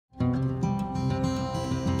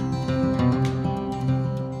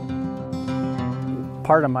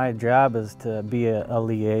part of my job is to be a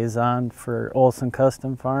liaison for Olsen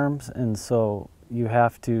Custom Farms, and so you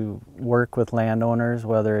have to work with landowners,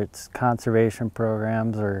 whether it's conservation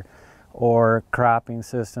programs or cropping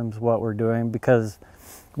systems, what we're doing, because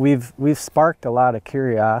we've sparked a lot of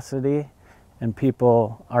curiosity and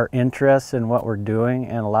people are interested in what we're doing,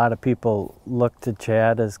 and a lot of people look to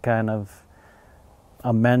Chad as kind of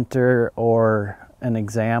a mentor or an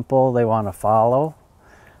example they want to follow.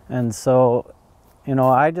 And so, you know,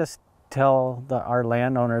 I just tell our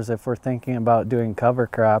landowners, if we're thinking about doing cover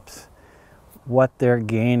crops, what they're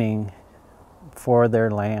gaining for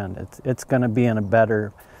their land. It's going to be in a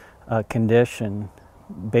better condition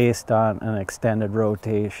based on an extended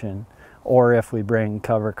rotation, or if we bring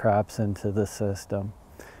cover crops into the system.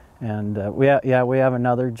 And we have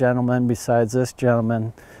another gentleman besides this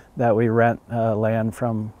gentleman that we rent land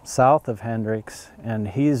from south of Hendricks, and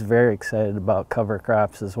he's very excited about cover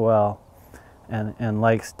crops as well, and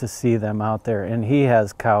likes to see them out there. And he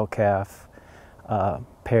has cow-calf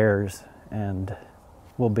pairs, and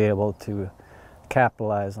we'll be able to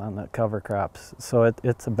capitalize on the cover crops. So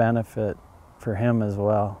it's a benefit for him as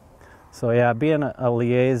well. So yeah, being a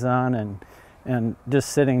liaison and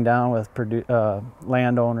just sitting down with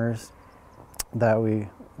landowners that we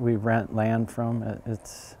rent land from,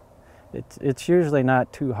 it's usually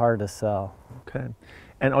not too hard to sell. Okay.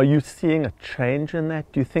 And are you seeing a change in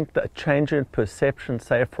that? Do you think that a change in perception,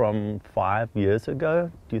 say from 5 years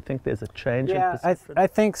ago? Do you think there's a change in perception? I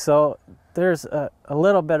think so. There's a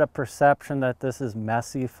little bit of perception that this is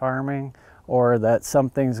messy farming, or that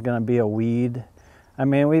something's going to be a weed. I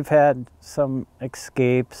mean, we've had some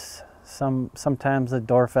escapes. Sometimes the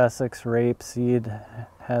Dwarf Essex rapeseed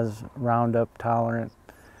has Roundup tolerance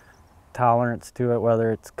to it,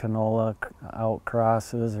 whether it's canola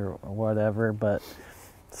outcrosses or whatever. But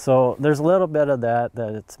so there's a little bit of that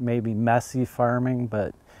it's maybe messy farming,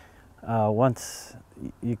 but once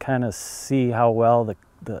you kind of see how well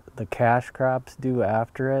the cash crops do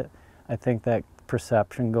after it, I think that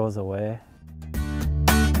perception goes away.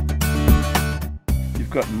 You've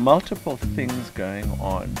got multiple things going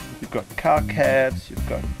on. You've got cow-calves, you've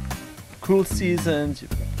got cool seasons,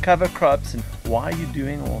 you've got cover crops, and why are you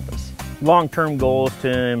doing all this? Long-term goal is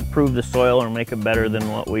to improve the soil or make it better than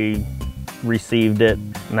what we received it,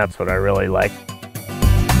 and that's what I really like.